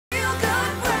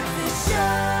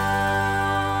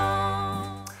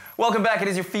Welcome back. It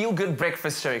is your feel-good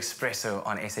breakfast show, Espresso,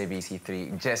 on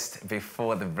SABC3. Just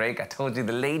before the break, I told you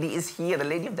the lady is here, the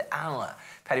lady of the hour,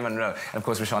 Patty Monroe. And of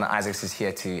course, Rushana Isaacs is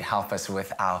here to help us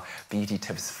with our beauty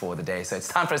tips for the day. So it's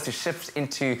time for us to shift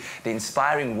into the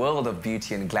inspiring world of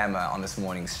beauty and glamour on this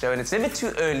morning's show. And it's never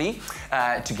too early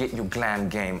to get your glam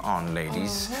game on,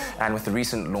 ladies. And with the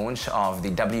recent launch of the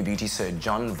WBeauty Sir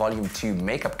John Volume 2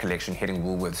 makeup collection hitting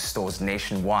Woolworths stores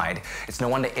nationwide, it's no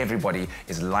wonder everybody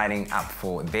is lining up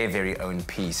for their very own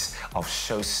piece of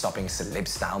show-stopping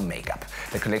celeb-style makeup.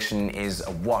 The collection is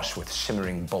awash with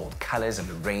shimmering, bold colors and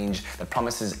a range that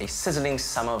promises a sizzling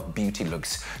summer beauty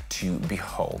looks to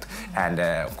behold. And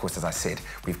of course, as I said,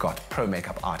 we've got pro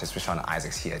makeup artist Rushana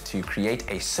Isaacs here to create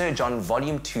a Sir John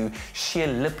Volume 2 sheer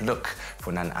lip look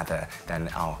for none other than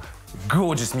our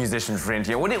gorgeous musician friend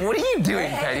here. What are you doing,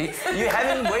 Patty? You're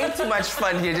having way too much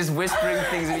fun here, just whispering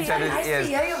things in each other's ears. I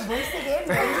hear your voice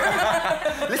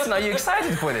again. Listen, are you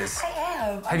excited for this? I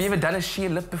am. Have you ever done a sheer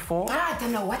lip before? I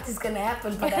don't know what is going to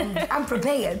happen, but I'm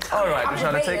prepared. All right,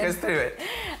 Rushana, take us through it.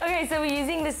 Okay, so we're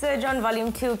using the Sir John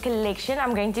Volume 2 collection.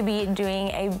 I'm going to be doing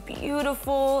a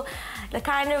beautiful, the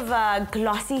kind of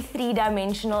glossy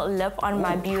three-dimensional lip on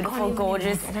my beautiful,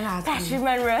 gorgeous Patty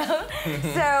Monroe.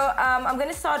 So I'm going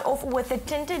to start off with a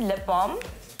tinted lip balm.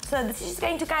 So this is just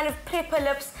going to kind of prep her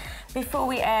lips before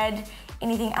we add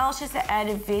anything else, just to add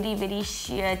a very, very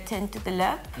sheer tint to the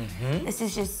lip. This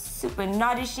is just super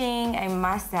nourishing, a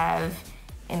must-have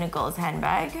in a girl's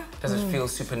handbag. Does it feel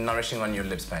super nourishing on your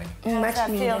lips, Patty? Much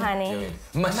feel, honey.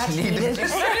 Much needed.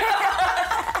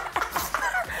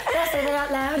 Say that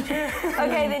out loud.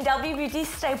 Okay, then WBeauty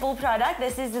staple product.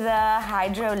 This is the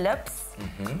Hydro Lips.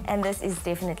 And this is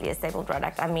definitely a staple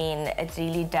product. I mean, it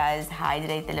really does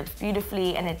hydrate the lips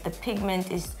beautifully, and the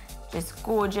pigment is just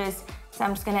gorgeous. So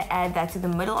I'm just gonna add that to the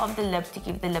middle of the lip to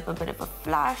give the lip a bit of a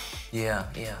flush. Yeah.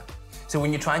 So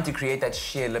when you're trying to create that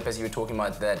sheer lip, as you were talking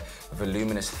about, that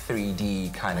voluminous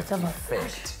 3D kind of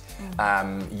effect,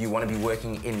 you want to be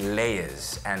working in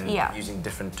layers and using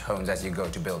different tones as you go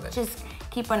to build it. Just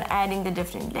keep on adding the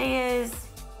different layers.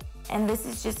 And this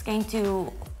is just going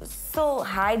to still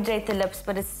hydrate the lips,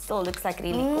 but it still looks like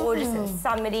really gorgeous and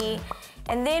summery.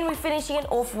 And then we're finishing it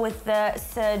off with the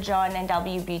Sir John and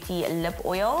WBeauty lip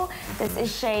oil. This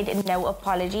is shade No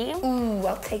Apology. Ooh,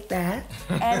 I'll take that.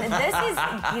 And this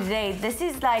is great. This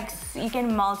is like, you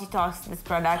can multitask this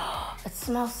product. It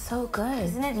smells so good.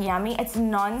 Isn't it yummy? It's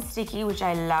non-sticky, which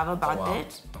I love about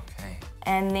it. Okay.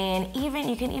 And then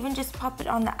you can even just pop it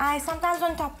on the eye, sometimes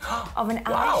on top of an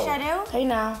eyeshadow. Hey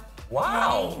now.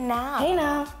 Wow. Hey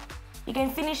now. You can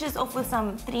finish this off with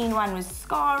some 3-in-1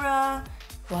 mascara.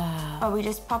 Wow. But we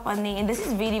just pop on there, and this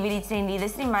is very, very trendy.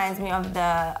 This reminds me of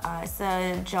the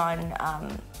Sir John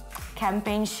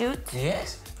campaign shoot.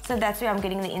 Yes. So that's where I'm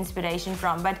getting the inspiration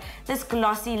from. But this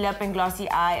glossy lip and glossy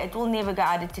eye, it will never go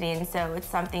out of trend. So it's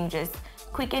something just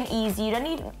quick and easy. You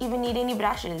don't even need any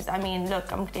brushes. I mean, look,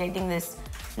 I'm creating this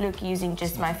look using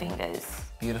just my fingers.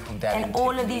 Beautiful dabbing. And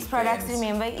all of these products,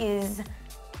 remember, is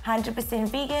 100%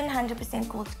 vegan, 100%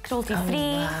 cruelty-free.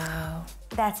 Wow.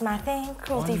 That's my thing,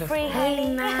 cruelty-free.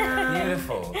 Hey now.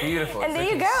 Beautiful, beautiful. And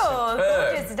there you go.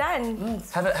 Gorgeous, done.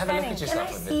 Have a look at yourself.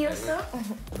 Can I see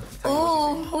yourself?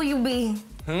 Ooh, who you be?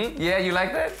 Yeah, you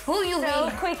like that? Who you So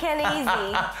be? quick and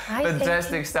easy.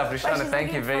 Fantastic stuff. Rushana,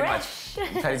 thank you very much.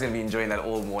 fresh. Patty's going to be enjoying that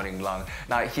all morning long.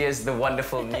 Now, here's the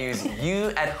wonderful news.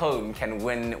 You at home can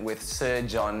win with Sir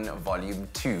John Volume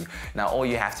 2. Now, all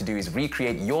you have to do is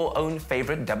recreate your own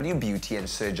favorite WBeauty and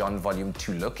Sir John Volume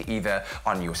 2 look, either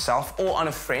on yourself or on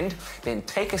a friend. Then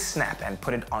take a snap and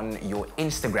put it on your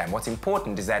Instagram. What's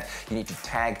important is that you need to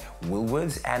tag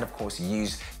Woolworths and, of course,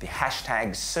 use the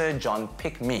hashtag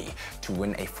SirJohnPickMe to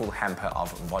win a full hamper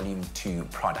of Volume 2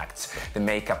 products. The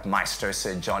makeup maestro,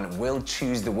 Sir John, will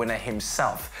choose the winner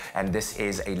himself, and this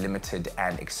is a limited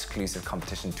and exclusive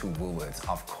competition to Woolworths,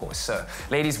 of course. So,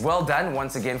 ladies, well done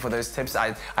once again for those tips.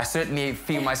 I certainly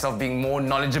feel myself being more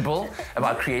knowledgeable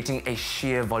about creating a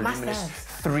sheer, voluminous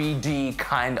 3D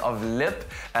kind of lip,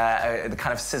 the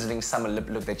kind of sizzling summer lip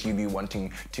look that you'll be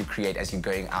wanting to create as you're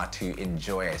going out to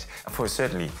enjoy it. Of course,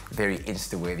 certainly very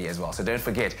Insta-worthy as well. So don't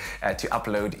forget to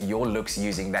upload your looks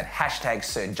using that hashtag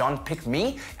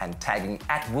SirJohnPickMe and tagging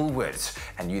 @Woolworths,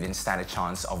 and you then stand a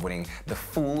chance of winning the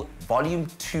full Volume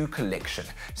 2 collection.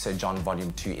 Sir John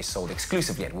Volume 2 is sold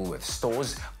exclusively at Woolworths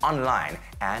stores, online,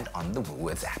 and on the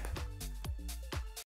Woolworths app.